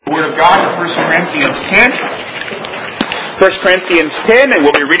Word of God in 1 Corinthians 10. 1 Corinthians 10, and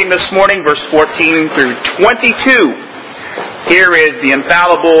we'll be reading this morning verse 14 through 22. Here is the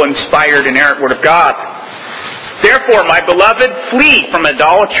infallible, inspired, inerrant Word of God. Therefore, my beloved, flee from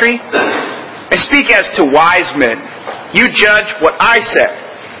idolatry. I speak as to wise men. You judge what I said.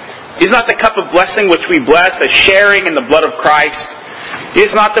 Is not the cup of blessing which we bless a sharing in the blood of Christ? Is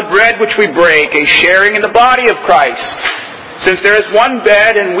not the bread which we break a sharing in the body of Christ? Since there is one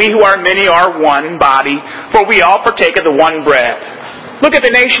bread, and we who are many are one body, for we all partake of the one bread. Look at the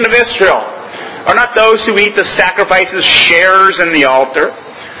nation of Israel. Are not those who eat the sacrifices sharers in the altar?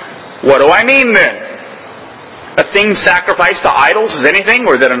 What do I mean then? A thing sacrificed to idols is anything,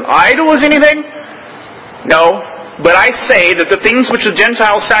 or that an idol is anything? No, but I say that the things which the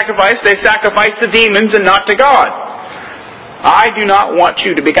Gentiles sacrifice, they sacrifice to demons and not to God. I do not want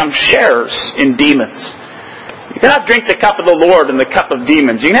you to become sharers in demons. You cannot drink the cup of the Lord and the cup of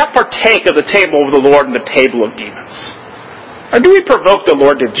demons. You cannot partake of the table of the Lord and the table of demons. Or do we provoke the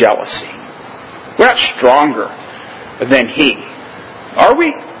Lord to jealousy? We're not stronger than He. Are we?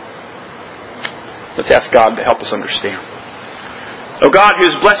 Let's ask God to help us understand. O God,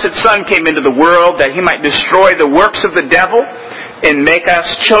 whose blessed Son came into the world that He might destroy the works of the devil and make us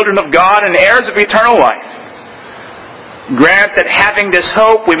children of God and heirs of eternal life. Grant that having this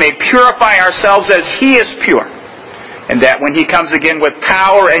hope we may purify ourselves as He is pure, and that when He comes again with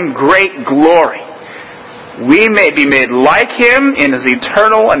power and great glory, we may be made like Him in His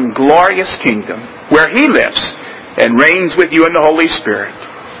eternal and glorious kingdom, where He lives and reigns with you in the Holy Spirit,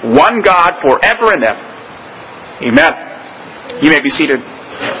 one God forever and ever. Amen. You may be seated.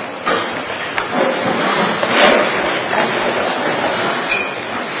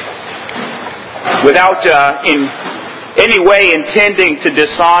 Without in any way intending to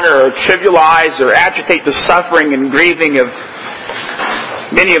dishonor or trivialize or agitate the suffering and grieving of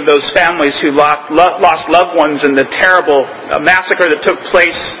many of those families who lost loved ones in the terrible massacre that took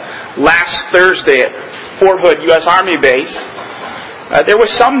place last Thursday at Fort Hood U.S. Army Base, there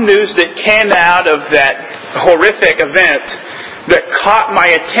was some news that came out of that horrific event that caught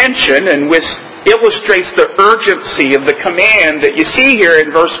my attention and which illustrates the urgency of the command that you see here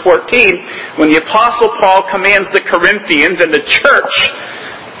in verse 14 when the Apostle Paul commands the Corinthians and the church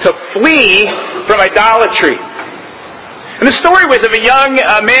to flee from idolatry. And the story was of a young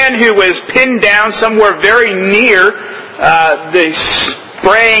man who was pinned down somewhere very near the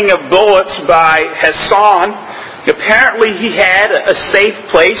spraying of bullets by Hassan. Apparently he had a safe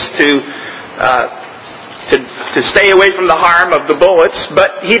place to stay away from the harm of the bullets,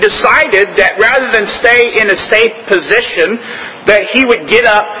 but he decided that rather than stay in a safe position, that he would get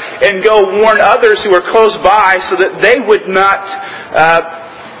up and go warn others who were close by so that they would not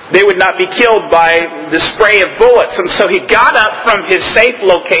be killed by the spray of bullets. And so he got up from his safe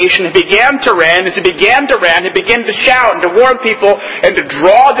location and began to run. As he began to run, he began to shout and to warn people and to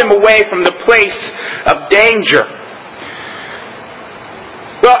draw them away from the place of danger.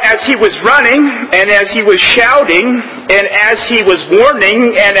 Well, as he was running, and as he was shouting, and as he was warning,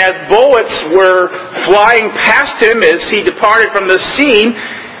 and as bullets were flying past him as he departed from the scene,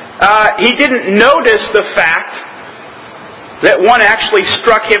 he didn't notice the fact that one actually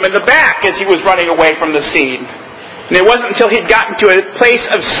struck him in the back as he was running away from the scene. And it wasn't until he'd gotten to a place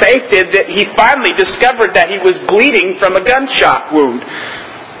of safety that he finally discovered that he was bleeding from a gunshot wound.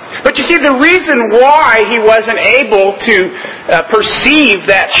 But you see, the reason why he wasn't able to perceive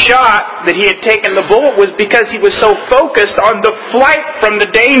that shot that he had taken the bullet was because he was so focused on the flight from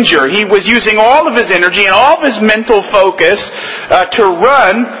the danger. He was using all of his energy and all of his mental focus to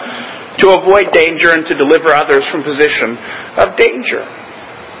run to avoid danger and to deliver others from position of danger.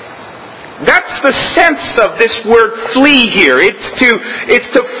 That's the sense of this word flee here. It's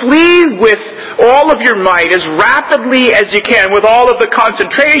to flee with all of your might, as rapidly as you can, with all of the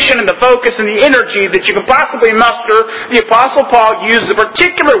concentration and the focus and the energy that you can possibly muster. The Apostle Paul uses a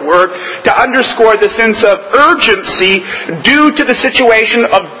particular word to underscore the sense of urgency due to the situation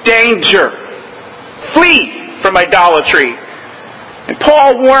of danger. Flee from idolatry. And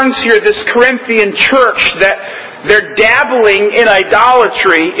Paul warns here this Corinthian church that their dabbling in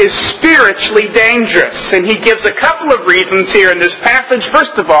idolatry is spiritually dangerous. And he gives a couple of reasons here in this passage.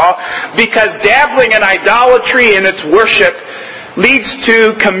 First of all, because dabbling in idolatry and its worship leads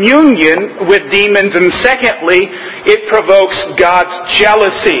to communion with demons. And secondly, it provokes God's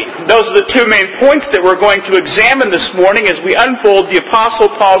jealousy. Those are the two main points that we're going to examine this morning as we unfold the Apostle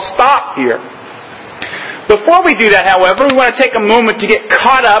Paul's thought here. Before we do that, however, we want to take a moment to get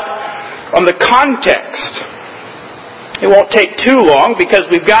caught up on the context. It won't take too long because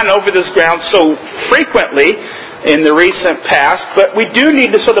we've gone over this ground so frequently in the recent past, but we do need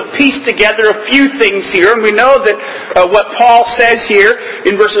to sort of piece together a few things here, and we know that what Paul says here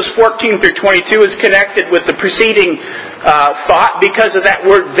in verses 14 through 22 is connected with the preceding thought because of that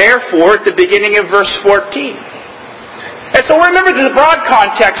word therefore at the beginning of verse 14. And so remember the broad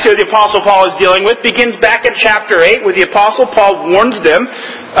context here the Apostle Paul is dealing with begins back in chapter 8 where the Apostle Paul warns them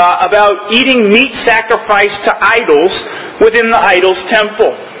about eating meat sacrificed to idols within the idol's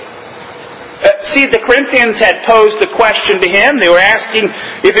temple. See, the Corinthians had posed the question to him. They were asking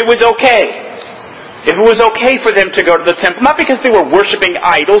if it was okay. If it was okay for them to go to the temple. Not because they were worshiping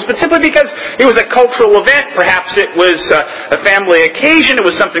idols, but simply because it was a cultural event. Perhaps it was a family occasion. It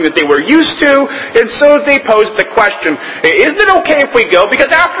was something that they were used to. And so they posed the question, isn't it okay if we go?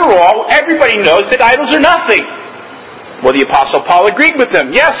 Because after all, everybody knows that idols are nothing. Well, the Apostle Paul agreed with them.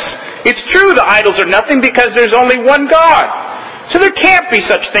 Yes, it's true the idols are nothing because there's only one God. So there can't be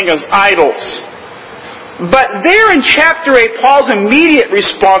such thing as idols. But there in chapter 8, Paul's immediate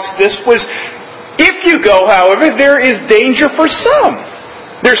response to this was, if you go, however, there is danger for some.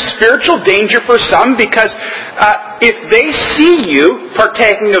 There's spiritual danger for some because if they see you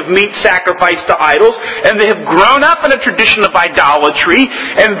partaking of meat sacrificed to idols and they have grown up in a tradition of idolatry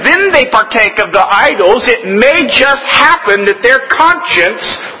and then they partake of the idols, it may just happen that their conscience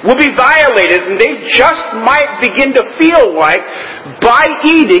will be violated and they just might begin to feel like by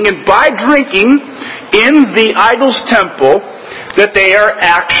eating and by drinking in the idol's temple that they are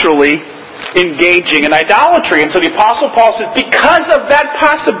actually engaging in idolatry. And so the Apostle Paul says, because of that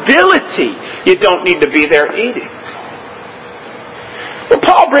possibility, you don't need to be there eating. Well,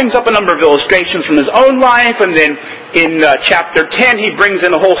 Paul brings up a number of illustrations from his own life, and then in chapter 10 he brings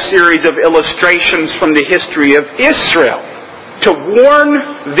in a whole series of illustrations from the history of Israel to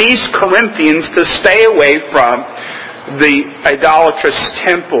warn these Corinthians to stay away from the idolatrous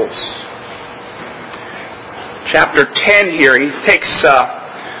temples. Chapter 10 here, he takes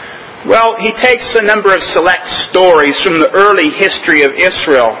a number of select stories from the early history of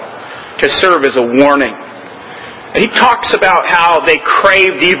Israel to serve as a warning. He talks about how they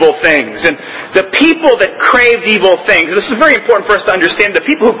craved evil things. And the people that craved evil things, and this is very important for us to understand, the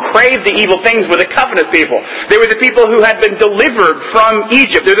people who craved the evil things were the covenant people. They were the people who had been delivered from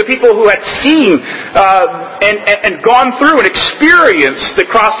Egypt. They were the people who had seen and gone through and experienced the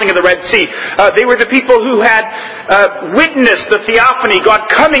crossing of the Red Sea. They were the people who had witnessed the theophany, God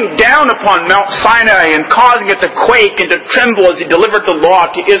coming down upon Mount Sinai and causing it to quake and to tremble as He delivered the law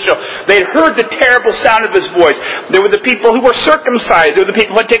to Israel. They had heard the terrible sound of His voice. There were the people who were circumcised. There were the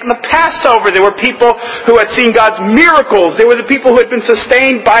people who had taken the Passover. There were people who had seen God's miracles. There were the people who had been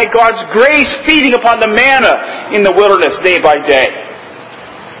sustained by God's grace, feeding upon the manna in the wilderness day by day.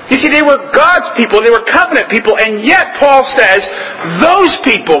 You see, they were God's people. They were covenant people. And yet, Paul says, those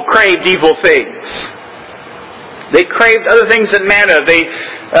people craved evil things. They craved other things than manna. They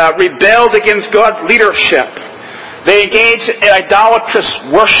rebelled against God's leadership. They engaged in idolatrous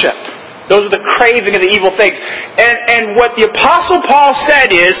worship. Those are the craving of the evil things. And what the Apostle Paul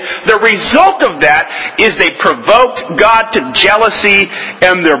said is, the result of that is they provoked God to jealousy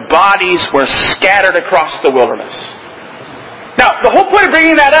and their bodies were scattered across the wilderness. Now, the whole point of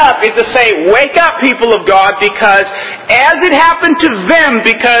bringing that up is to say, wake up, people of God, because as it happened to them,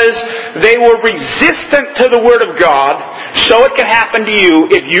 because they were resistant to the Word of God, so it can happen to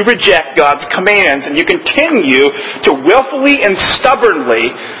you if you reject God's commands and you continue to willfully and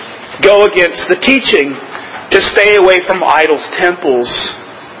stubbornly go against the teaching to stay away from idols' temples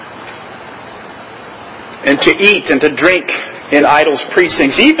and to eat and to drink in idols'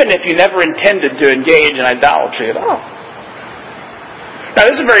 precincts, even if you never intended to engage in idolatry at all. Now,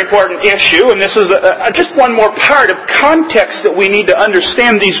 this is a very important issue, and this is just one more part of context that we need to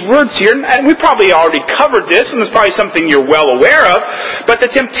understand these words here. And we probably already covered this, and it's probably something you're well aware of. But the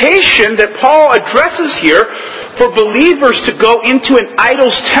temptation that Paul addresses here for believers to go into an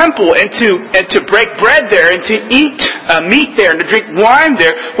idol's temple and to break bread there and to eat meat there and to drink wine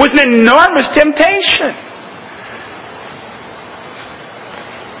there was an enormous temptation.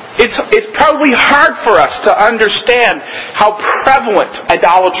 It's probably hard for us to understand how prevalent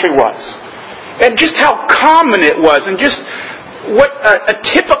idolatry was and just how common it was and just what a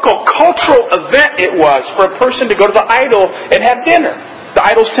typical cultural event it was for a person to go to the idol and have dinner, the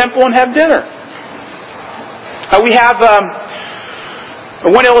idol's temple and have dinner. We have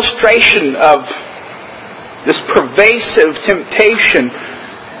one illustration of this pervasive temptation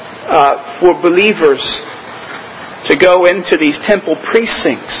for believers to go into these temple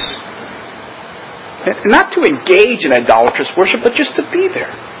precincts. Not to engage in idolatrous worship, but just to be there.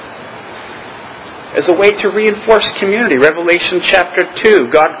 as a way to reinforce community. Revelation chapter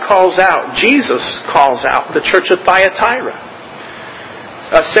 2, Jesus calls out the church of Thyatira,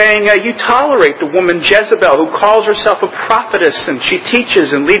 saying, you tolerate the woman Jezebel, who calls herself a prophetess, and she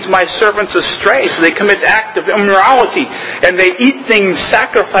teaches and leads my servants astray, so they commit acts of immorality, and they eat things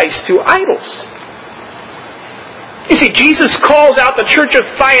sacrificed to idols. You see, Jesus calls out the church of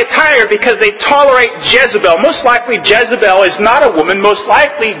Thyatira because they tolerate Jezebel. Most likely Jezebel is not a woman. Most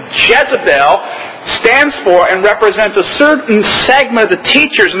likely Jezebel stands for and represents a certain segment of the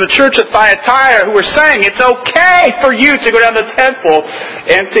teachers in the church of Thyatira who are saying it's okay for you to go down to the temple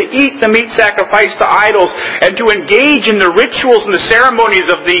and to eat the meat sacrificed to idols and to engage in the rituals and the ceremonies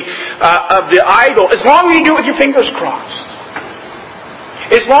of the idol, as long as you do it with your fingers crossed.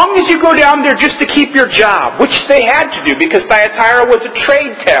 As long as you go down there just to keep your job, which they had to do because Thyatira was a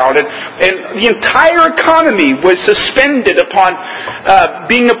trade town and the entire economy was suspended upon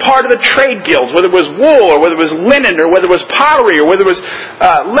being a part of the trade guilds, whether it was wool or whether it was linen or whether it was pottery or whether it was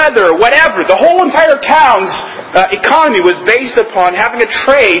leather or whatever. The whole entire town's economy was based upon having a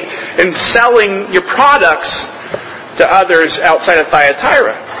trade and selling your products to others outside of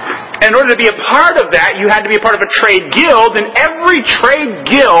Thyatira. In order to be a part of that, you had to be a part of a trade guild, and every trade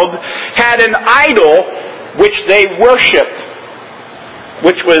guild had an idol which they worshipped,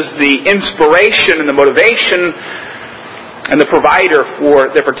 which was the inspiration and the motivation and the provider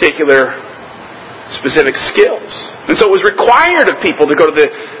for their particular specific skills. And so it was required of people to go to the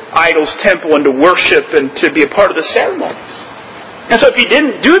idol's temple and to worship and to be a part of the ceremonies. And so if you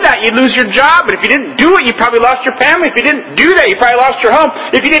didn't do that, you'd lose your job. And if you didn't do it, you probably lost your family. If you didn't do that, you probably lost your home.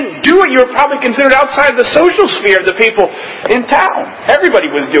 If you didn't do it, you were probably considered outside the social sphere of the people in town. Everybody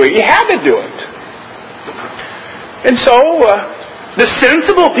was doing it. You had to do it. And so the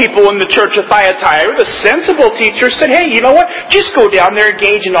sensible people in the church of Thyatira, the sensible teachers said, hey, you know what? Just go down there,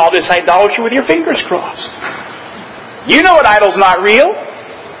 engage in all this idolatry with your fingers crossed. You know an idol's not real.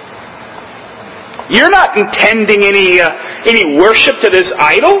 You're not intending any worship to this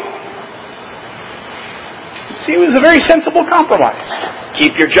idol. See, it was a very sensible compromise.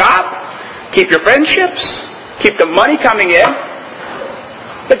 Keep your job, keep your friendships, keep the money coming in,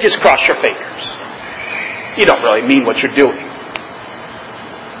 but just cross your fingers. You don't really mean what you're doing.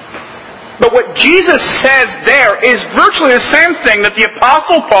 But what Jesus says there is virtually the same thing that the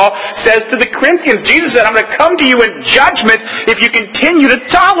Apostle Paul says to the Corinthians. Jesus said, I'm going to come to you in judgment if you continue to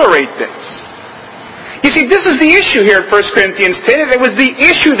tolerate this. You see, this is the issue here in 1 Corinthians 10. It was the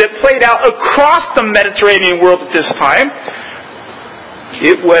issue that played out across the Mediterranean world at this time.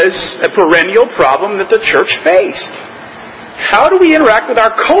 It was a perennial problem that the church faced. How do we interact with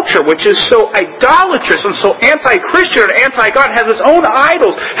our culture, which is so idolatrous and so anti-Christian and anti-God, has its own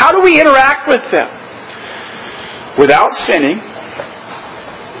idols? How do we interact with them? Without sinning,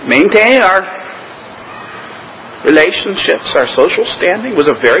 maintaining our relationships, our social standing, was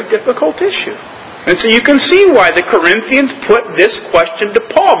a very difficult issue. And so you can see why the Corinthians put this question to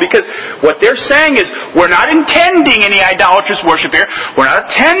Paul, because what they're saying is, we're not intending any idolatrous worship here. We're not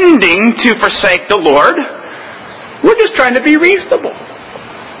intending to forsake the Lord. We're just trying to be reasonable.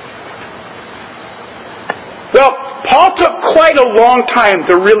 Well, Paul took quite a long time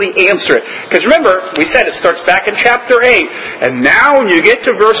to really answer it. Because remember, we said it starts back in chapter 8. And now when you get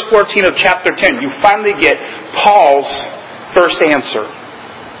to verse 14 of chapter 10, you finally get Paul's first answer.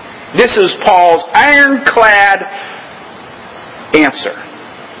 This is Paul's ironclad answer.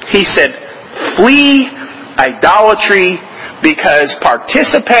 He said, flee idolatry, because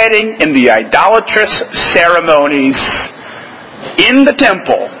participating in the idolatrous ceremonies in the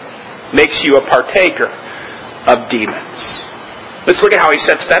temple makes you a partaker of demons. Let's look at how he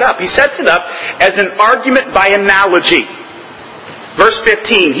sets that up. He sets it up as an argument by analogy. Verse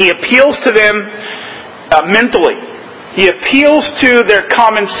 15, he appeals to them mentally. He appeals to their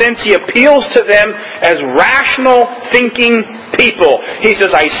common sense. He appeals to them as rational thinking people. He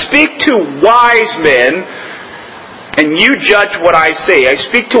says, I speak to wise men, and you judge what I say. I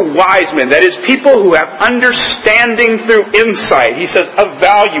speak to wise men. That is, people who have understanding through insight. He says,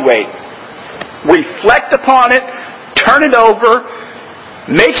 evaluate. Reflect upon it. Turn it over.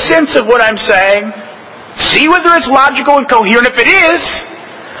 Make sense of what I'm saying. See whether it's logical and coherent. If it is,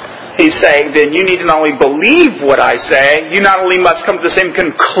 he's saying, then you need to not only believe what I say, you not only must come to the same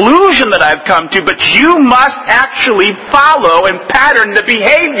conclusion that I've come to, but you must actually follow and pattern the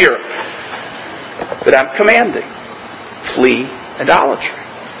behavior that I'm commanding. Flee idolatry.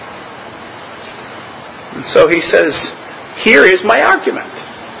 And so he says, here is my argument.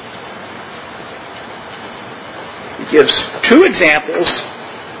 He gives two examples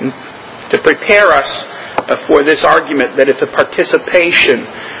to prepare us for this argument that it's a participation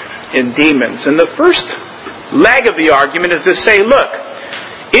in demons. And the first leg of the argument is to say, look,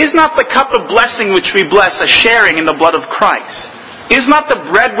 is not the cup of blessing which we bless a sharing in the blood of Christ? Is not the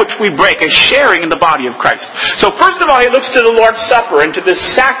bread which we break a sharing in the body of Christ? So first of all, he looks to the Lord's Supper and to this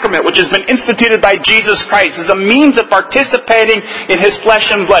sacrament which has been instituted by Jesus Christ as a means of participating in His flesh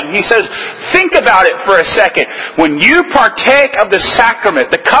and blood. And he says, think about it for a second. When you partake of the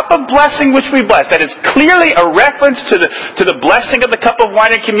sacrament, the cup of blessing which we bless, that is clearly a reference to the blessing of the cup of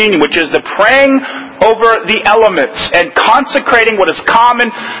wine and communion, which is the praying over the elements and consecrating what is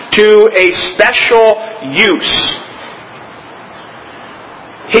common to a special use.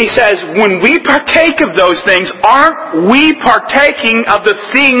 He says, when we partake of those things, aren't we partaking of the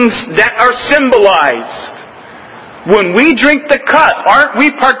things that are symbolized? When we drink the cup, aren't we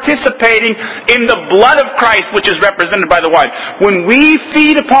participating in the blood of Christ, which is represented by the wine? When we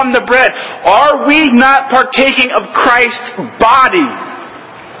feed upon the bread, are we not partaking of Christ's body,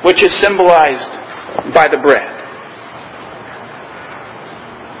 which is symbolized by the bread?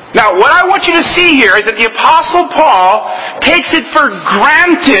 Now, what I want you to see here is that the Apostle Paul takes it for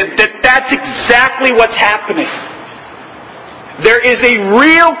granted that that's exactly what's happening. There is a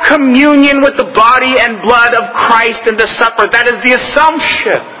real communion with the body and blood of Christ in the supper. That is the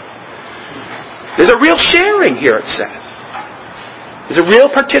assumption. There's a real sharing here, it says. There's a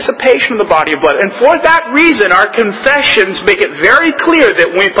real participation in the body and blood. And for that reason, our confessions make it very clear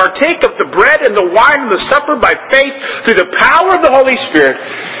that when we partake of the bread and the wine and the supper by faith through the power of the Holy Spirit,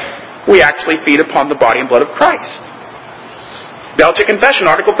 we actually feed upon the body and blood of Christ. Belgic Confession,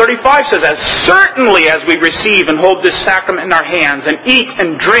 Article 35 says, as certainly as we receive and hold this sacrament in our hands and eat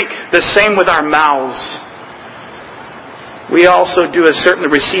and drink the same with our mouths, we also do as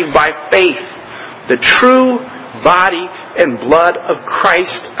certainly receive by faith the true body and blood of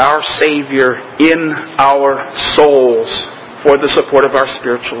Christ our Savior in our souls for the support of our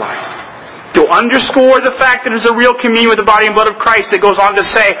spiritual life. To underscore the fact that it is a real communion with the body and blood of Christ, it goes on to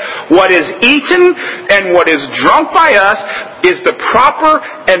say, what is eaten and what is drunk by us is the proper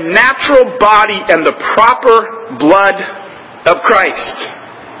and natural body and the proper blood of Christ.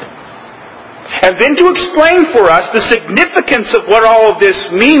 And then to explain for us the significance of what all of this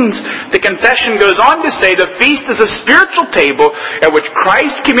means, the confession goes on to say the feast is a spiritual table at which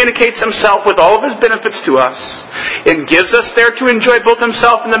Christ communicates Himself with all of His benefits to us and gives us there to enjoy both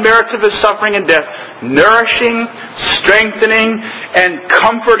Himself and the merits of His suffering and death, nourishing, strengthening, and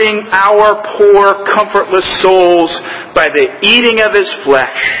comforting our poor, comfortless souls by the eating of His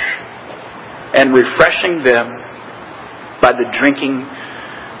flesh and refreshing them by the drinking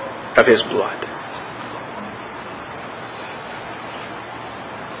of His blood.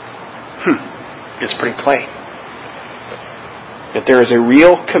 It's pretty plain that there is a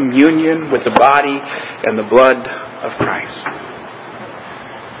real communion with the body and the blood of Christ.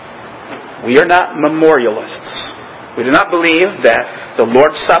 We are not memorialists. We do not believe that the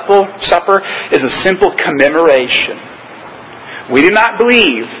Lord's Supper is a simple commemoration. We do not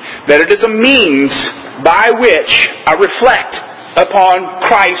believe that it is a means by which I reflect upon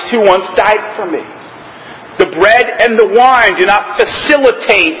Christ who once died for me. The bread and the wine do not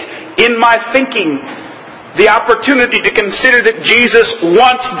facilitate in my thinking the opportunity to consider that Jesus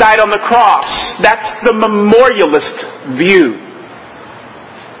once died on the cross. That's the memorialist view.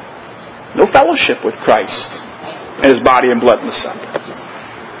 No fellowship with Christ and His body and blood in the supper.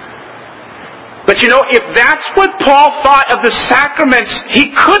 But you know, if that's what Paul thought of the sacraments,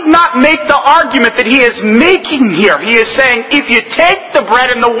 he could not make the argument that he is making here. He is saying, if you take the bread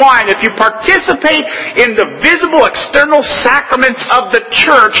and the wine, if you participate in the visible external sacraments of the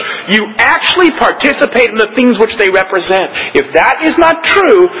church, you actually participate in the things which they represent. If that is not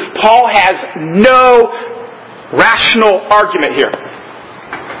true, Paul has no rational argument here.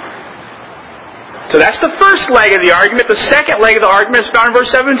 So that's the first leg of the argument. The second leg of the argument is found in verse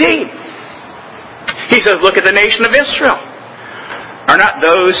 17. He says, look at the nation of Israel. Are not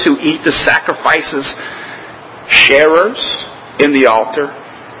those who eat the sacrifices sharers in the altar?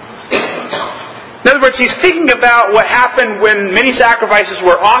 In other words, he's thinking about what happened when many sacrifices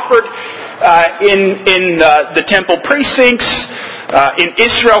were offered in the temple precincts, in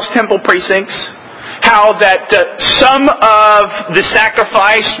Israel's temple precincts. How that some of the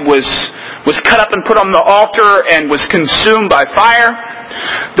sacrifice was cut up and put on the altar and was consumed by fire.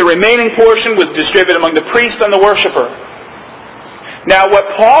 The remaining portion was distributed among the priest and the worshiper. Now what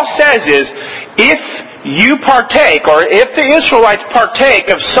Paul says is, if you partake, or if the Israelites partake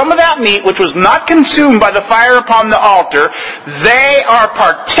of some of that meat which was not consumed by the fire upon the altar, they are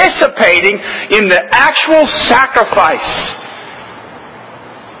participating in the actual sacrifice,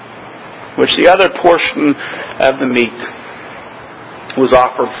 which the other portion of the meat was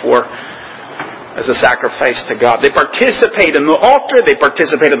offered for as a sacrifice to God. They participate in the altar, they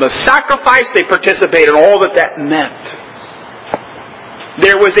participate in the sacrifice, they participate in all that meant.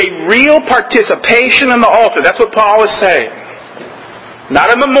 There was a real participation in the altar. That's what Paul is saying.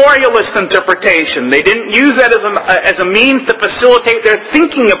 Not a memorialist interpretation. They didn't use that as a means to facilitate their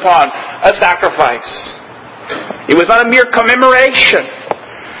thinking upon a sacrifice. It was not a mere commemoration.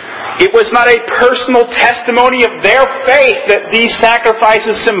 It was not a personal testimony of their faith that these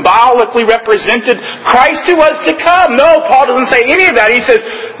sacrifices symbolically represented Christ who was to come. No, Paul doesn't say any of that. He says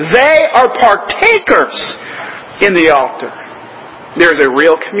they are partakers in the altar. There's a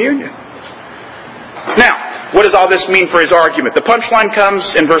real communion. Now, what does all this mean for his argument? The punchline comes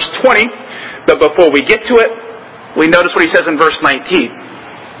in verse 20, but before we get to it, we notice what he says in verse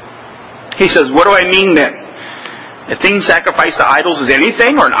 19. He says, what do I mean then? A thing sacrificed to idols is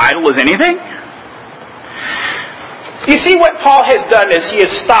anything, or an idol is anything? You see, what Paul has done is he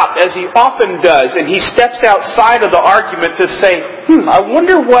has stopped, as he often does, and he steps outside of the argument to say, I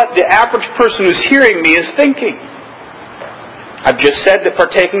wonder what the average person who's hearing me is thinking. I've just said that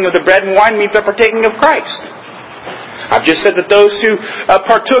partaking of the bread and wine means they're partaking of Christ. I've just said that those who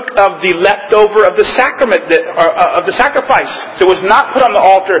partook of the leftover of the sacrament, of the sacrifice that was not put on the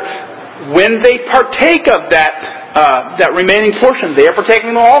altar, when they partake of that remaining portion, they are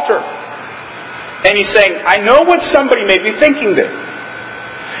partaking of the altar. And he's saying, I know what somebody may be thinking there.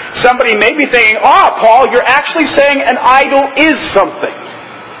 Somebody may be thinking, Paul, you're actually saying an idol is something.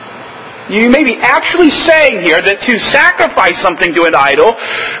 You may be actually saying here that to sacrifice something to an idol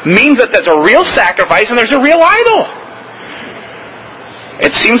means that there's a real sacrifice and there's a real idol.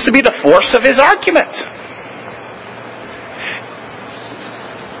 It seems to be the force of his argument.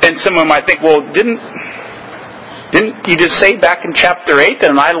 And someone might think, well, didn't you just say back in chapter 8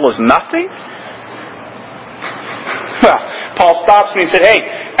 that an idol is nothing? Well, Paul stops and he said, hey,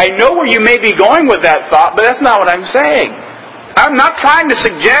 I know where you may be going with that thought, but that's not what I'm saying. I'm not trying to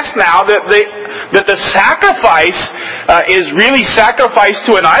suggest now that the sacrifice is really sacrificed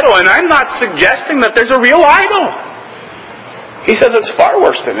to an idol, and I'm not suggesting that there's a real idol. He says it's far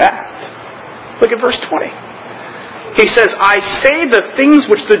worse than that. Look at verse 20. He says, I say the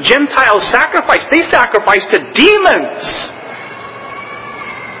things which the Gentiles sacrifice, they sacrifice to demons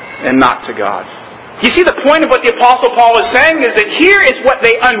and not to God. You see, the point of what the Apostle Paul is saying is that here is what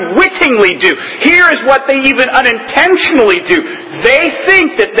they unwittingly do. Here is what they even unintentionally do. They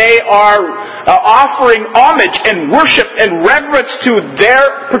think that they are offering homage and worship and reverence to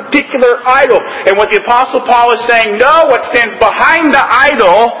their particular idol. And what the Apostle Paul is saying, no, what stands behind the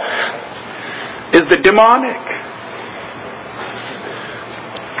idol is the demonic.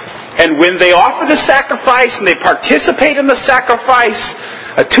 And when they offer the sacrifice and they participate in the sacrifice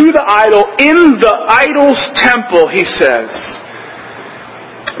to the idol, in the idol's temple, he says,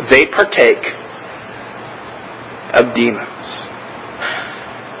 they partake of demons.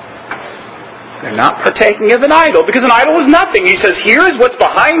 They're not partaking of an idol, because an idol is nothing. He says, here is what's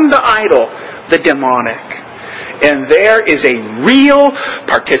behind the idol, the demonic. And there is a real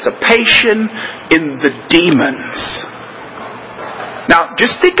participation in the demons. Now,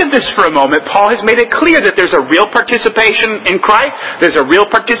 just think of this for a moment. Paul has made it clear that there's a real participation in Christ. There's a real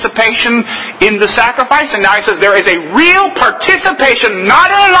participation in the sacrifice. And now he says there is a real participation,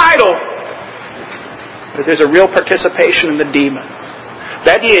 not in an idol, but there's a real participation in the demons.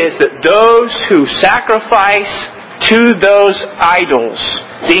 That is, that those who sacrifice to those idols,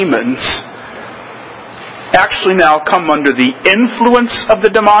 demons, actually now come under the influence of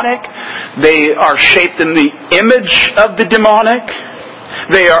the demonic. They are shaped in the image of the demonic.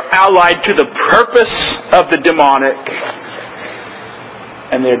 They are allied to the purpose of the demonic,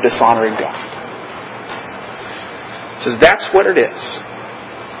 and they're dishonoring God. So that's what it is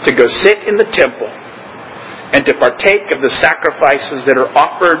to go sit in the temple and to partake of the sacrifices that are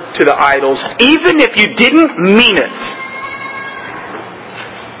offered to the idols, even if you didn't mean it.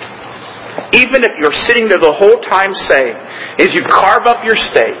 Even if you're sitting there the whole time saying, as you carve up your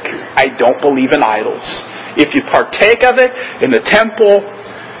steak, I don't believe in idols. If you partake of it in the temple,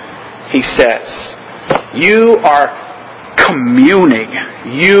 he says, you are communing.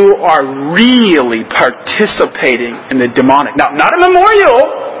 You are really participating in the demonic. Now, not a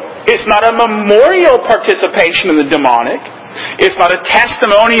memorial. It's not a memorial participation in the demonic. It's not a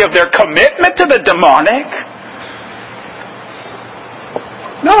testimony of their commitment to the demonic.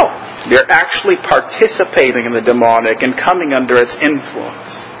 No. They're actually participating in the demonic and coming under its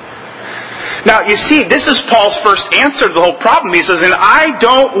influence. Now, you see, this is Paul's first answer to the whole problem. He says, and I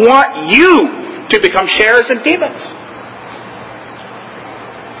don't want you to become sharers in demons.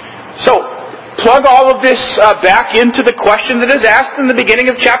 So, plug all of this back into the question that is asked in the beginning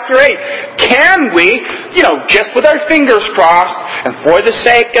of chapter 8. Can we, just with our fingers crossed, and for the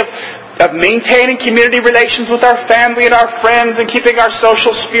sake of maintaining community relations with our family and our friends and keeping our social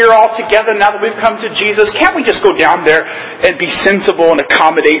sphere all together now that we've come to Jesus, can't we just go down there and be sensible and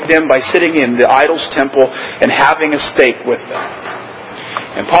accommodate them by sitting in the idol's temple and having a steak with them?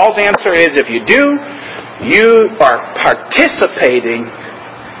 And Paul's answer is, if you do, you are participating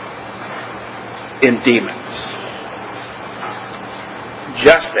in demons.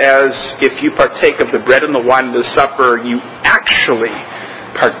 Just as if you partake of the bread and the wine of the supper, you actually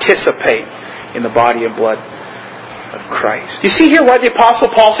participate in the body and blood of Christ. You see here why the Apostle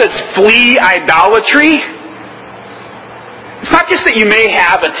Paul says, flee idolatry? It's not just that you may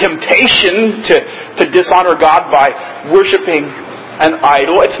have a temptation to dishonor God by worshiping an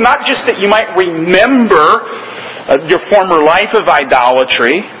idol. It's not just that you might remember your former life of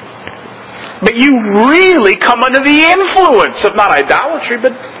idolatry. But you really come under the influence of not idolatry, but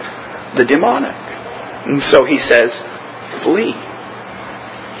the demonic. And so he says, flee.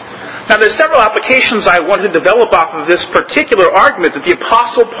 Now there's several applications I want to develop off of this particular argument that the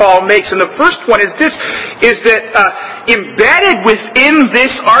Apostle Paul makes. And the first one is this, is that embedded within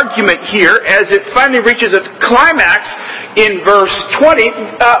this argument here, as it finally reaches its climax in verse 20,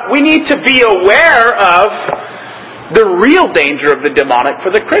 we need to be aware of the real danger of the demonic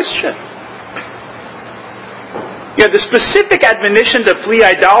for the Christian. The specific admonition to flee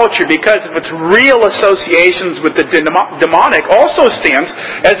idolatry because of its real associations with the demonic also stands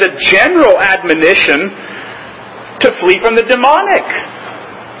as a general admonition to flee from the demonic.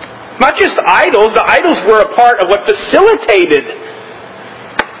 Not just idols. The idols were a part of what facilitated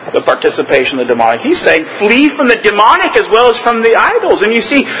the participation of the demonic. He's saying flee from the demonic as well as from the idols. And you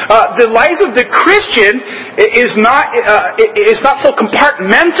see, the life of the Christian is not so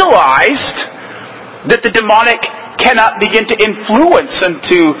compartmentalized that the demonic cannot begin to influence and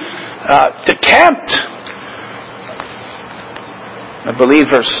to tempt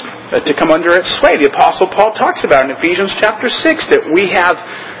believers to come under its sway. The Apostle Paul talks about in Ephesians chapter 6 that we have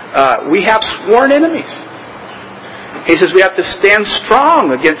sworn enemies. He says we have to stand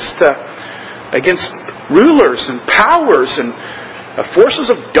strong against rulers and powers and forces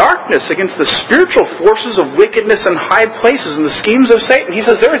of darkness, against the spiritual forces of wickedness in high places and the schemes of Satan. He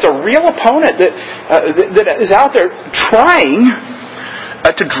says there is a real opponent that is out there trying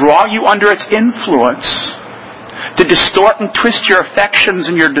to draw you under its influence, to distort and twist your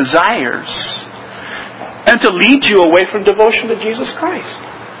affections and your desires, and to lead you away from devotion to Jesus Christ.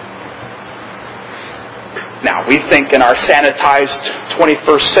 Now, we think in our sanitized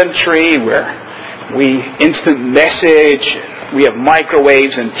 21st century where we instant message, we have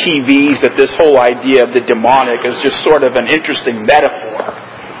microwaves and TVs, that this whole idea of the demonic is just sort of an interesting metaphor.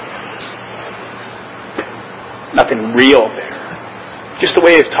 Nothing real there. Just a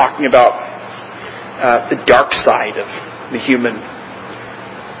way of talking about the dark side of the human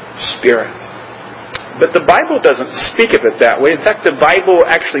spirit. But the Bible doesn't speak of it that way. In fact, the Bible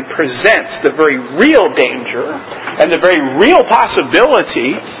actually presents the very real danger and the very real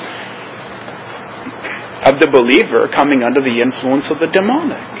possibility of the believer coming under the influence of the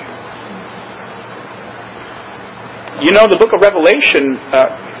demonic. The book of Revelation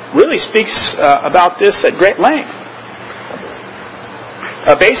really speaks about this at great length.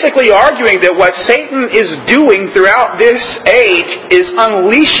 Basically arguing that what Satan is doing throughout this age is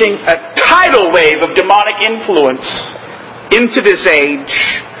unleashing a tidal wave of demonic influence into this age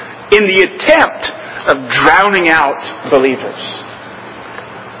in the attempt of drowning out believers.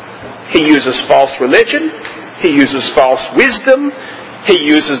 He uses false religion, he uses false wisdom, he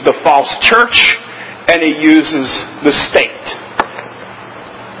uses the false church, and he uses the state.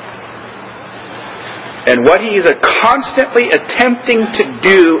 And what he is constantly attempting to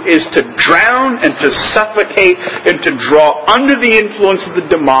do is to drown and to suffocate and to draw under the influence of the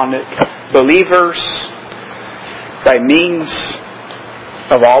demonic believers by means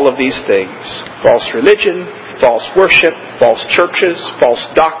of all of these things. False religion, false worship, false churches, false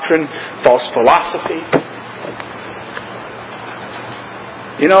doctrine, false philosophy.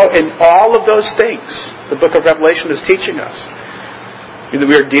 In all of those things, the book of Revelation is teaching us that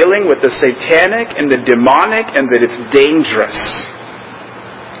we are dealing with the satanic and the demonic and that it's dangerous.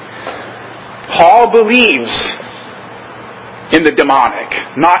 Paul believes in the demonic,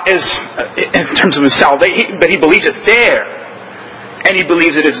 not as in terms of his salvation, but he believes it's there. And he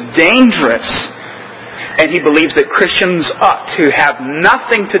believes it is dangerous. And he believes that Christians ought to have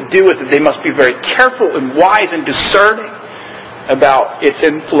nothing to do with it. They must be very careful and wise and discerning about its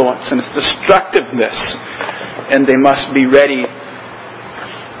influence and its destructiveness. And they must be ready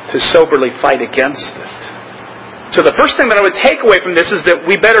to soberly fight against it. So the first thing that I would take away from this is that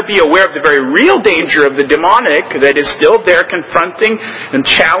we better be aware of the very real danger of the demonic that is still there confronting and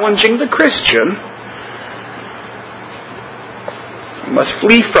challenging the Christian. We must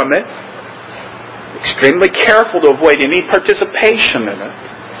flee from it. Extremely careful to avoid any participation in it.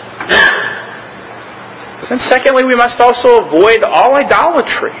 And secondly, we must also avoid all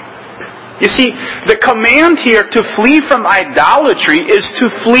idolatry. You see, the command here to flee from idolatry is to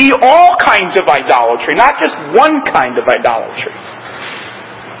flee all kinds of idolatry, not just one kind of idolatry.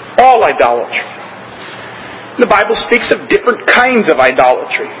 All idolatry. The Bible speaks of different kinds of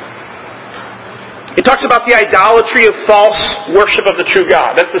idolatry. It talks about the idolatry of false worship of the true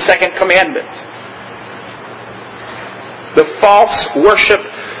God. That's the second commandment. The false worship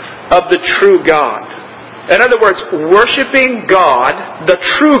of the true God. In other words, worshiping God, the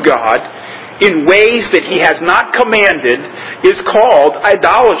true God, in ways that He has not commanded is called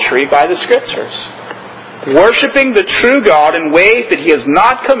idolatry by the Scriptures. Worshiping the true God in ways that He has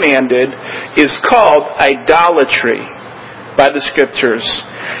not commanded is called idolatry by the Scriptures.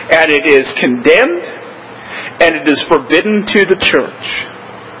 And it is condemned and it is forbidden to the church.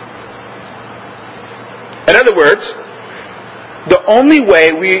 In other words, the only way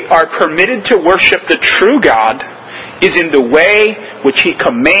we are permitted to worship the true God is in the way which He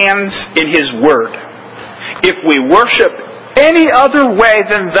commands in His Word. If we worship any other way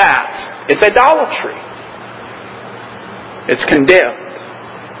than that, it's idolatry. It's condemned.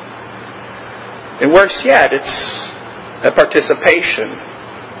 And worse yet, it's a participation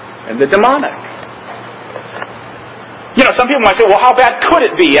in the demonic. You know, some people might say, well, how bad could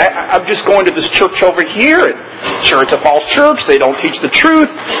it be? I'm just going to this church over here. Sure, it's a false church. They don't teach the truth.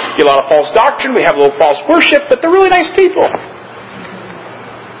 Get a lot of false doctrine. We have a little false worship, but they're really nice people.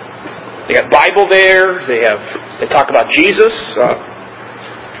 They got Bible there. They talk about Jesus.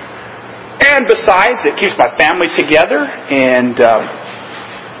 And besides, it keeps my family together and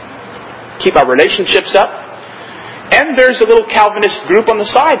keep our relationships up. And there's a little Calvinist group on the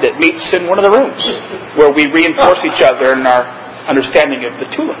side that meets in one of the rooms where we reinforce each other in our understanding of the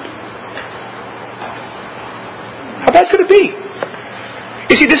tulip. How bad could it be?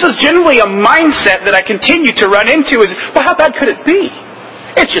 You see, this is generally a mindset that I continue to run into is, well, how bad could it be?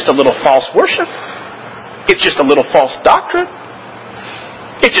 It's just a little false worship. It's just a little false doctrine.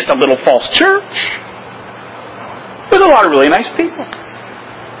 It's just a little false church. With a lot of really nice people.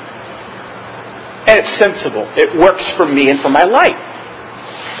 And it's sensible. It works for me and for my life.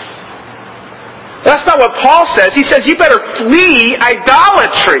 That's not what Paul says. He says you better flee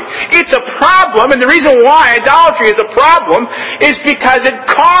idolatry. It's a problem, and the reason why idolatry is a problem is because it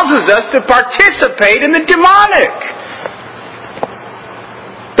causes us to participate in the demonic.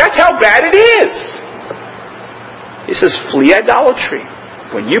 That's how bad it is. He says flee idolatry.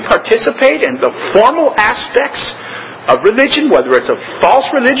 When you participate in the formal aspects of religion, whether it's a false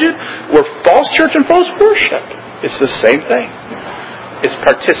religion or false church and false worship, it's the same thing. It's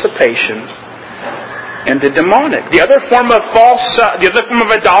participation in the demonic. The other form of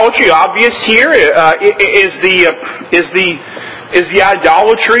idolatry, obvious here, is the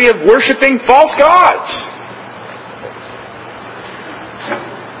idolatry of worshiping false gods.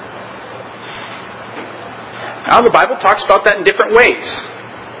 Now, the Bible talks about that in different ways.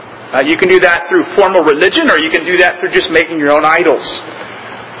 You can do that through formal religion, or you can do that through just making your own idols.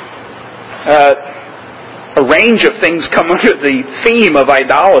 A range of things come under the theme of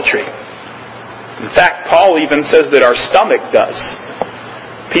idolatry. In fact, Paul even says that our stomach does.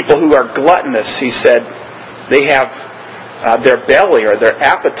 People who are gluttonous, he said, they have their belly or their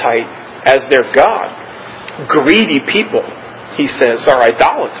appetite as their god. Greedy people, he says, are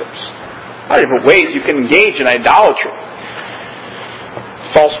idolaters. A lot of different ways you can engage in idolatry.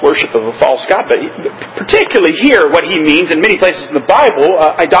 False worship of a false god. But particularly here, what he means in many places in the Bible,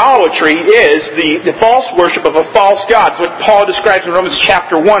 idolatry is the false worship of a false god. It's what Paul describes in Romans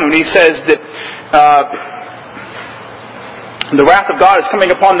chapter 1 when he says that the wrath of God is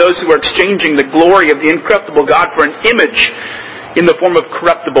coming upon those who are exchanging the glory of the incorruptible God for an image in the form of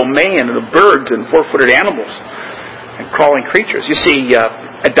corruptible man and of birds and four-footed animals and crawling creatures. You see,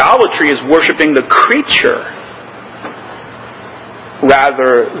 idolatry is worshiping the creature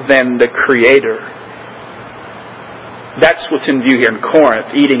rather than the Creator. That's what's in view here in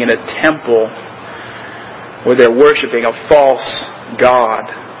Corinth, eating in a temple where they're worshiping a false god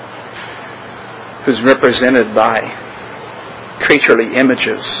who's represented by creaturely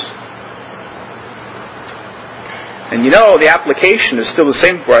images. And you know, the application is still the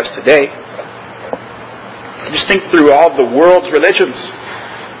same for us today. Just think through all the world's religions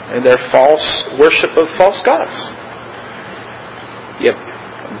and their false worship of false gods. You have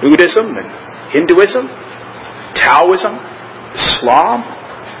Buddhism and Hinduism, Taoism, Islam,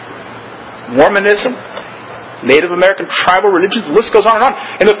 Mormonism, Native American tribal religions, the list goes on.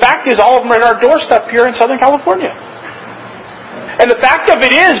 And the fact is, all of them are at our doorstep here in Southern California. And the fact of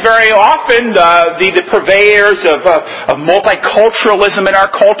it is, very often, the purveyors of multiculturalism in our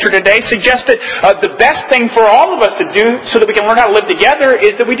culture today suggest that the best thing for all of us to do so that we can learn how to live together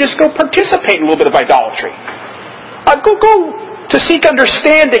is that we just go participate in a little bit of idolatry. Go to seek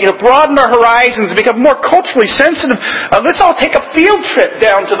understanding, broaden our horizons, and become more culturally sensitive. Let's all take a field trip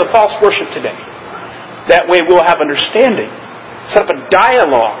down to the false worship today. That way we'll have understanding. Set up a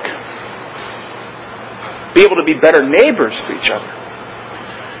dialogue. Be able to be better neighbors to each other.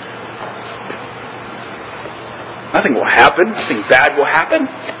 Nothing will happen. Nothing bad will happen.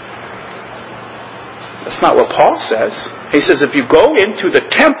 That's not what Paul says. He says if you go into the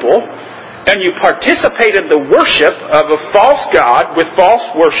temple and you participate in the worship of a false god with false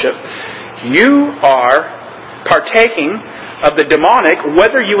worship, you are partaking of the demonic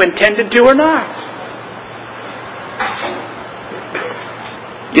whether you intended to or not.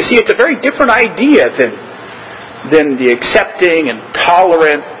 You see, it's a very different idea than the accepting and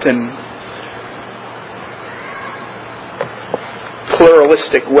tolerant and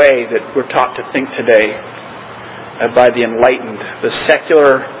pluralistic way that we're taught to think today by the enlightened, the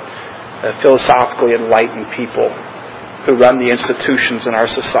secular, philosophically enlightened people who run the institutions in our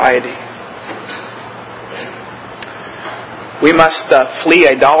society. We must flee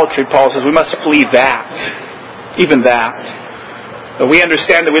idolatry, Paul says. We must flee that. Even that. We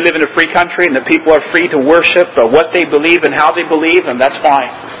understand that we live in a free country and that people are free to worship what they believe and how they believe, and that's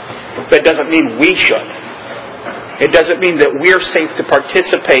fine. But it doesn't mean we should. It doesn't mean that we're safe to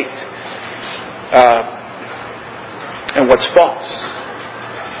participate in what's false.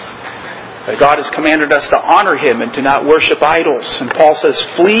 God has commanded us to honor Him and to not worship idols. And Paul says,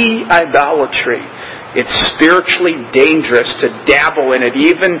 flee idolatry. It's spiritually dangerous to dabble in it,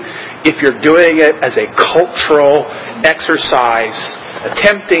 even if you're doing it as a cultural exercise,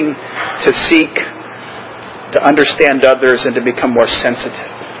 attempting to seek to understand others and to become more sensitive.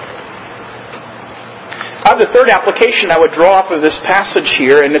 The third application I would draw off of this passage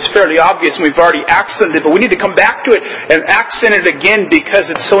here, and it's fairly obvious and we've already accented it, but we need to come back to it and accent it again because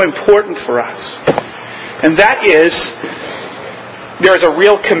it's so important for us. And that is, there is a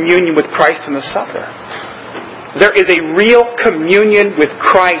real communion with Christ in the supper. There is a real communion with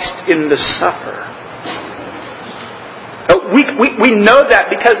Christ in the supper. We know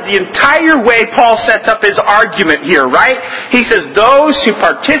that because the entire way Paul sets up his argument here, right? He says, those who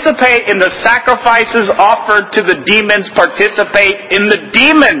participate in the sacrifices offered to the demons participate in the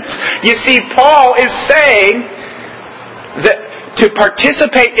demons. You see, Paul is saying that to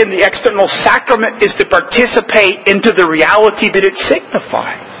participate in the external sacrament is to participate into the reality that it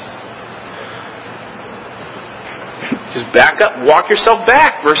signifies. Just back up, walk yourself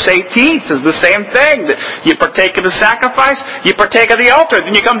back. Verse 18 says the same thing. That you partake of the sacrifice, you partake of the altar.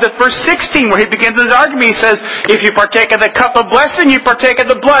 Then you come to verse 16 where he begins his argument. He says, if you partake of the cup of blessing, you partake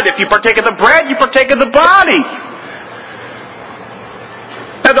of the blood. If you partake of the bread, you partake of the body.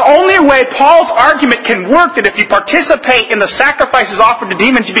 Now the only way Paul's argument can work that if you participate in the sacrifices offered to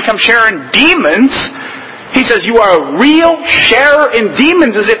demons, you become sharer in demons. He says you are a real sharer in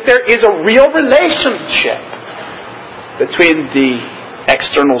demons as if there is a real relationship between the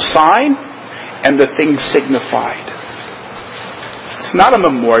external sign and the things signified. It's not a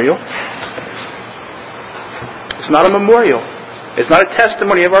memorial. It's not a memorial. It's not a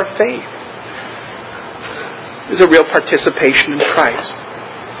testimony of our faith. It's a real participation in Christ.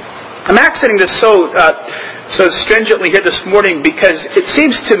 I'm accenting this so stringently here this morning because it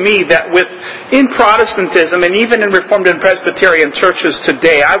seems to me that in Protestantism and even in Reformed and Presbyterian churches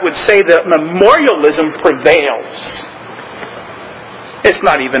today, I would say that memorialism prevails. It's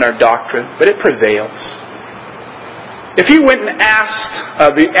not even our doctrine, but it prevails. If you went and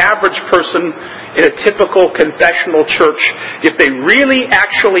asked the average person in a typical confessional church if they really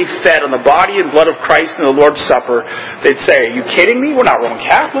actually fed on the body and blood of Christ in the Lord's Supper, they'd say, are you kidding me? We're not Roman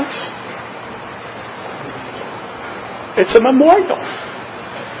Catholics. It's a memorial.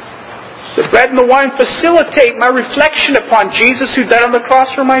 The bread and the wine facilitate my reflection upon Jesus who died on the cross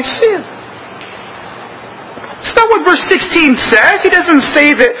for my sin. It's not what verse 16 says. He doesn't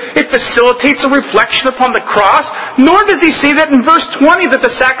say that it facilitates a reflection upon the cross, nor does he say that in verse 20 that the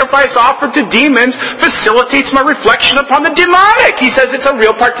sacrifice offered to demons facilitates my reflection upon the demonic. He says it's a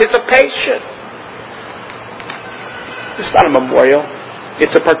real participation. It's not a memorial.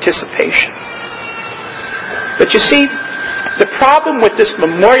 It's a participation. But you see, the problem with this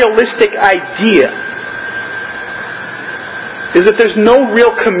memorialistic idea is that there's no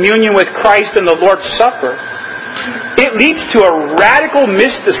real communion with Christ in the Lord's Supper, it leads to a radical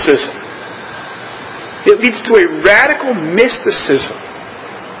mysticism. It leads to a radical mysticism.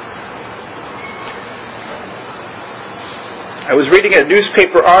 I was reading a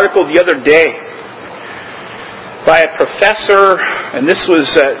newspaper article the other day by a professor, and this was,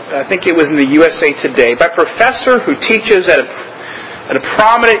 I think it was in the USA Today, by a professor who teaches at a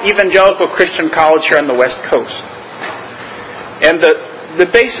prominent evangelical Christian college here on the West Coast. And the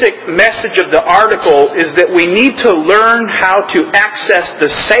basic message of the article is that we need to learn how to access the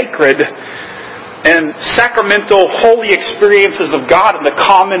sacred and sacramental holy experiences of God in the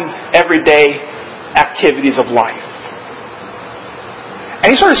common everyday activities of life.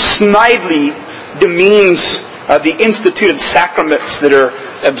 And he sort of snidely demeans the instituted sacraments that are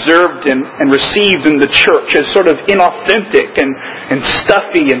observed and received in the church as sort of inauthentic and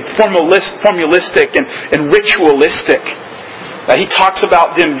stuffy and formalistic and ritualistic. He talks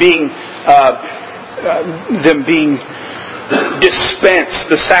about them being dispensed,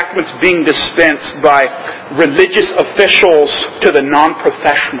 the sacraments being dispensed by religious officials to the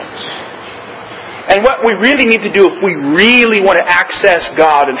non-professionals. And what we really need to do if we really want to access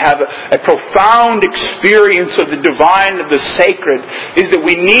God and have a profound experience of the divine, of the sacred, is that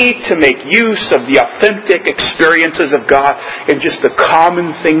we need to make use of the authentic experiences of God in just the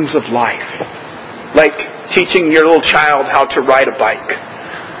common things of life. Like teaching your little child how to ride a bike.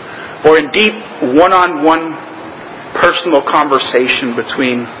 Or in deep one-on-one personal conversation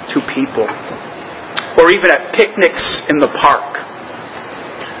between two people. Or even at picnics in the park.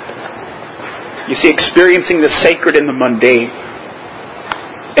 You see, experiencing the sacred in the mundane.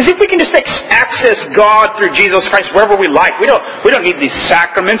 As if we can just access God through Jesus Christ wherever we like. We don't need these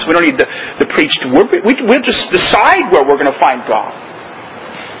sacraments. We don't need the preached word. We'll just decide where we're going to find God.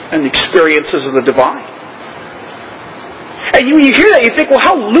 And the experiences of the divine. And when you hear that, you think, well,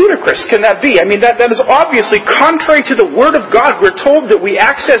 how ludicrous can that be? I mean, that is obviously contrary to the Word of God. We're told that we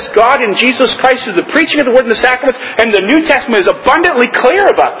access God in Jesus Christ through the preaching of the Word and the sacraments, and the New Testament is abundantly clear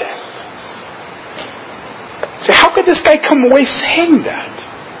about that. So how could this guy come away saying that?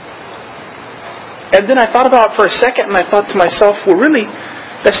 And then I thought about it for a second, and I thought to myself, well, really,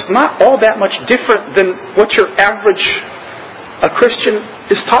 that's not all that much different than what your average Christian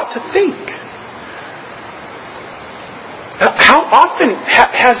is taught to think. How often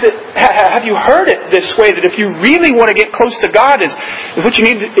have you heard it this way, that if you really want to get close to God, what you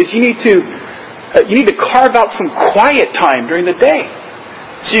need to carve out some quiet time during the day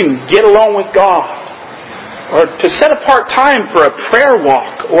so you can get along with God, or to set apart time for a prayer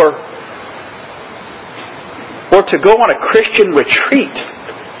walk, or to go on a Christian retreat.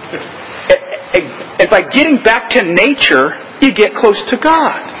 And by getting back to nature, you get close to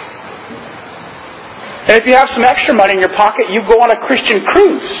God. And if you have some extra money in your pocket, you go on a Christian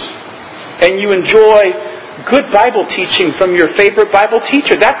cruise. And you enjoy good Bible teaching from your favorite Bible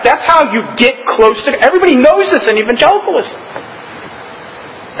teacher. That's how you get close to God. Everybody knows this in evangelicalism.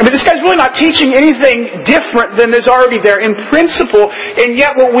 I mean, this guy's really not teaching anything different than is already there in principle. And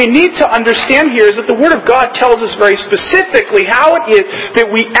yet what we need to understand here is that the Word of God tells us very specifically how it is that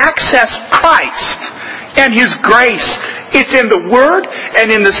we access Christ and His grace. It's in the Word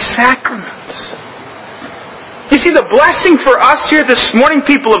and in the sacraments. You see, the blessing for us here this morning,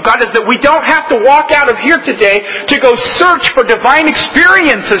 people of God, is that we don't have to walk out of here today to go search for divine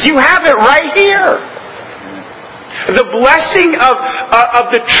experiences. You have it right here. The blessing of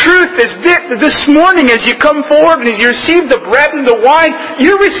the truth is this morning as you come forward and you receive the bread and the wine,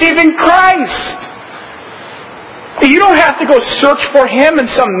 you're receiving Christ. You don't have to go search for Him in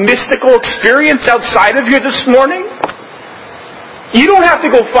some mystical experience outside of here this morning. You don't have to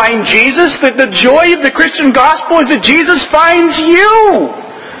go find Jesus. The joy of the Christian gospel is that Jesus finds you.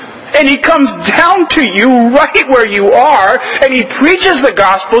 And He comes down to you right where you are, and He preaches the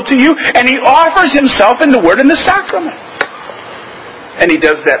gospel to you, and He offers Himself in the Word and the sacraments. And He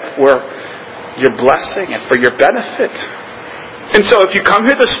does that for your blessing and for your benefit. And so if you come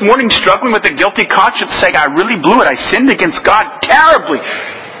here this morning struggling with a guilty conscience, saying, I really blew it, I sinned against God terribly,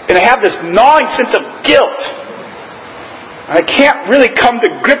 and I have this gnawing sense of guilt, I can't really come to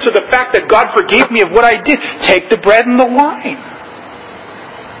grips with the fact that God forgave me of what I did. Take the bread and the wine.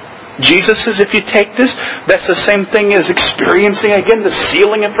 Jesus says if you take this, that's the same thing as experiencing again the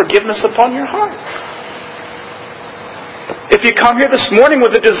sealing and forgiveness upon your heart. If you come here this morning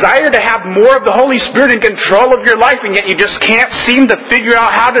with a desire to have more of the Holy Spirit in control of your life, and yet you just can't seem to figure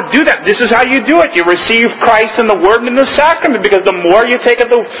out how to do that, this is how you do it. You receive Christ in the Word and in the sacrament, because the more you take of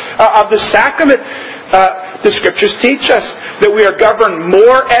the sacrament, the Scriptures teach us that we are governed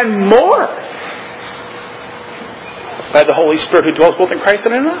more and more by the Holy Spirit who dwells both in Christ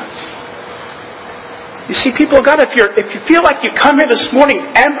and in us. You see, people of God, if you feel like you come here this morning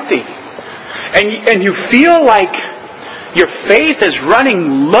empty, and you feel like your faith is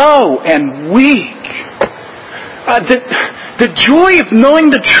running low and weak, the joy of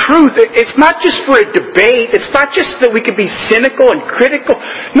knowing the truth, it's not just for a debate. It's not just that we could be cynical and critical.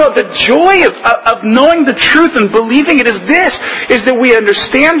 No, the joy of knowing the truth and believing it is this, is that we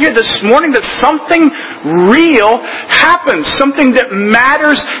understand here this morning that something real happens. Something that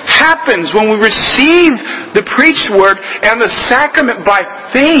matters happens when we receive the preached word and the sacrament by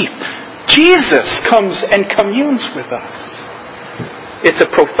faith. Jesus comes and communes with us. It's a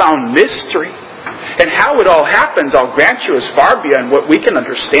profound mystery. And how it all happens, I'll grant you, is far beyond what we can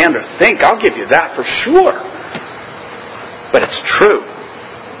understand or think. I'll give you that for sure. But it's true.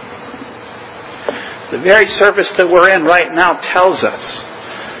 The very service that we're in right now tells us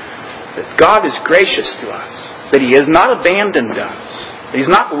that God is gracious to us, that He has not abandoned us, that He's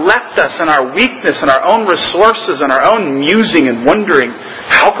not left us in our weakness and our own resources and our own musing and wondering,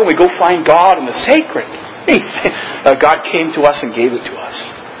 how can we go find God in the sacred? God came to us and gave it to us.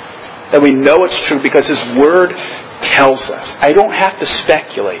 That we know it's true because His Word tells us. I don't have to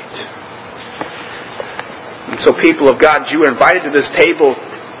speculate. And so, people of God, you are invited to this table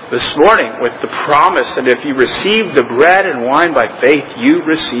this morning with the promise that if you receive the bread and wine by faith, you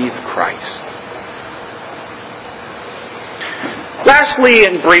receive Christ. Lastly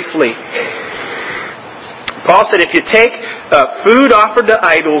and briefly, Paul said if you take food offered to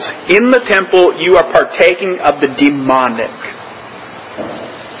idols in the temple, you are partaking of the demonic.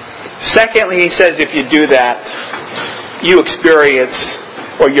 Secondly, he says if you do that, you experience,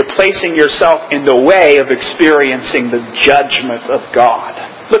 or you're placing yourself in the way of experiencing the judgment of God.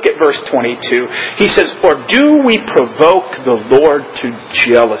 Look at verse 22. He says, or do we provoke the Lord to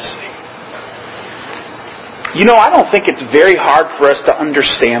jealousy? You know, I don't think it's very hard for us to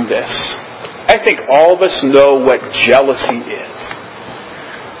understand this. I think all of us know what jealousy is.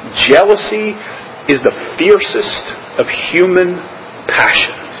 Jealousy is the fiercest of human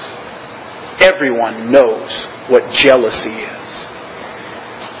passions. Everyone knows what jealousy is.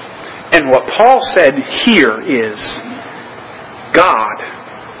 And what Paul said here is, God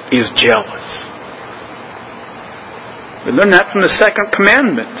is jealous. We learn that from the second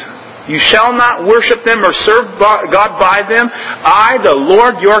commandment. You shall not worship them or serve God by them. I, the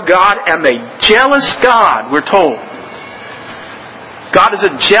Lord your God, am a jealous God, we're told. God is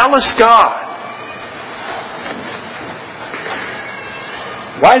a jealous God.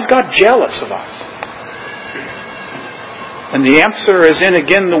 Why is God jealous of us? And the answer is in,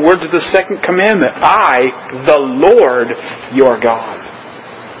 again, the words of the second commandment. I, the Lord, your God.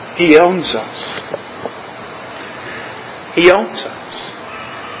 He owns us. He owns us.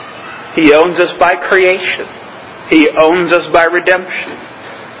 He owns us by creation. He owns us by redemption.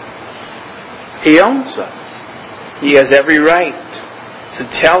 He owns us. He has every right to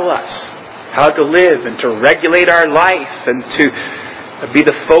tell us how to live and to regulate our life and to be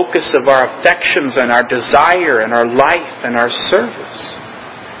the focus of our affections and our desire and our life and our service.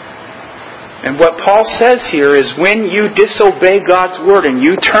 And what Paul says here is when you disobey God's Word and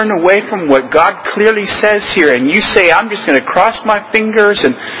you turn away from what God clearly says here and you say, I'm just going to cross my fingers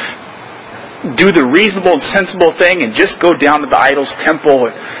and do the reasonable and sensible thing and just go down to the idol's temple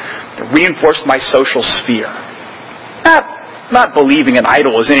and reinforce my social sphere. Not believing an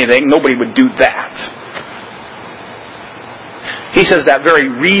idol is anything. Nobody would do that. He says that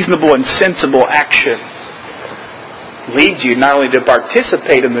very reasonable and sensible action leads you not only to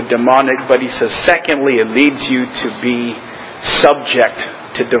participate in the demonic, but he says, secondly, it leads you to be subject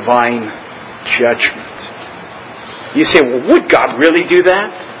to divine judgment. You say, well, would God really do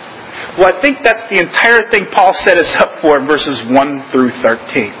that? Well, I think that's the entire thing Paul set us up for in verses 1 through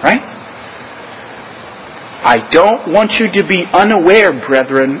 13, right? I don't want you to be unaware,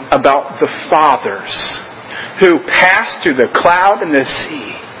 brethren, about the fathers who passed through the cloud and the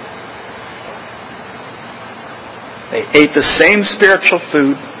sea. They ate the same spiritual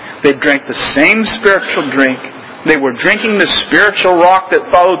food. They drank the same spiritual drink. They were drinking the spiritual rock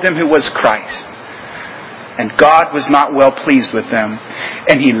that followed them, who was Christ. And God was not well pleased with them.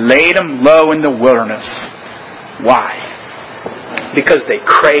 And He laid them low in the wilderness. Why? Because they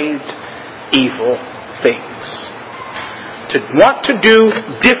craved evil things. To want to do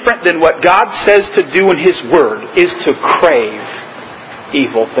different than what God says to do in His Word is to crave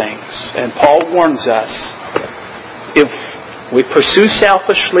evil things. And Paul warns us, if we pursue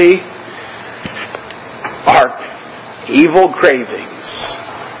selfishly our evil cravings,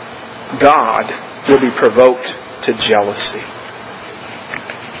 God will be provoked to jealousy.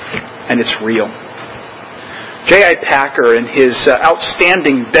 And it's real. J.I. Packer, in his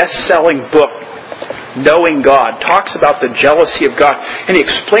outstanding best-selling book, Knowing God, talks about the jealousy of God. And he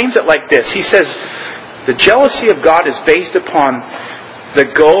explains it like this. He says, the jealousy of God is based upon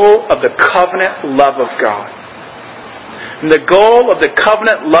the goal of the covenant love of God. And the goal of the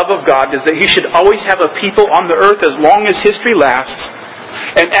covenant love of God is that He should always have a people on the earth as long as history lasts.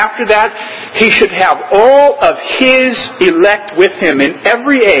 And after that, He should have all of His elect with Him in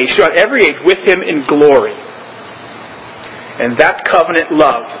every age, throughout every age, with Him in glory. And that covenant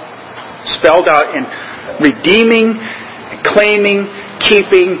love, spelled out in redeeming, claiming,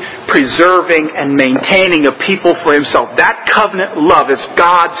 keeping, preserving, and maintaining a people for Himself. That covenant love is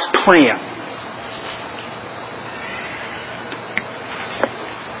God's plan.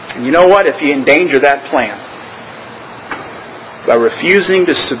 And you know what? If you endanger that plan by refusing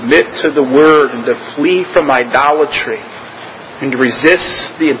to submit to the Word and to flee from idolatry and to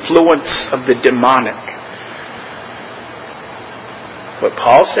resist the influence of the demonic, what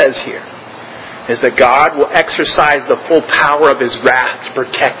Paul says here is that God will exercise the full power of His wrath to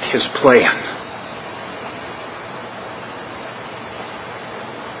protect His plan.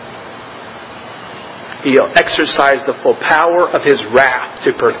 He'll exercise the full power of His wrath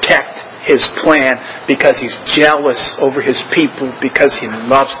to protect His plan because He's jealous over His people, because He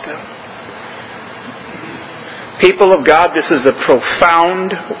loves them. People of God, this is a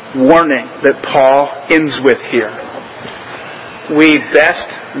profound warning that Paul ends with here. We best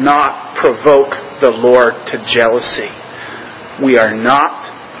not provoke the Lord to jealousy. We are not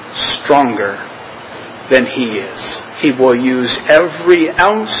stronger than He is. He will use every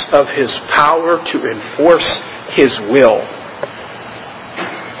ounce of His power to enforce His will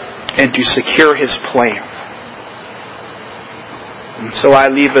and to secure His plan. And so I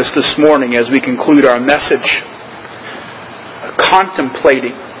leave us this morning as we conclude our message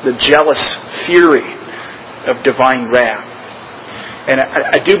contemplating the jealous fury of divine wrath. And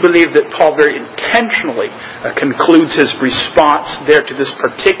I do believe that Paul very intentionally concludes his response there to this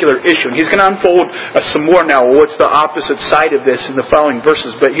particular issue. And he's going to unfold some more now. What's the opposite side of this in the following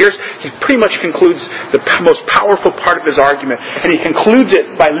verses? But he pretty much concludes the most powerful part of his argument. And he concludes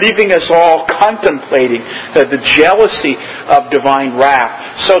it by leaving us all contemplating the jealousy of divine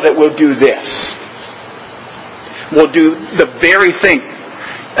wrath, so that we'll do this. We'll do the very thing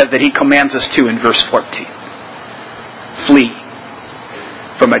that he commands us to in verse 14. Flee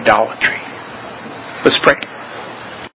from idolatry. Let's pray.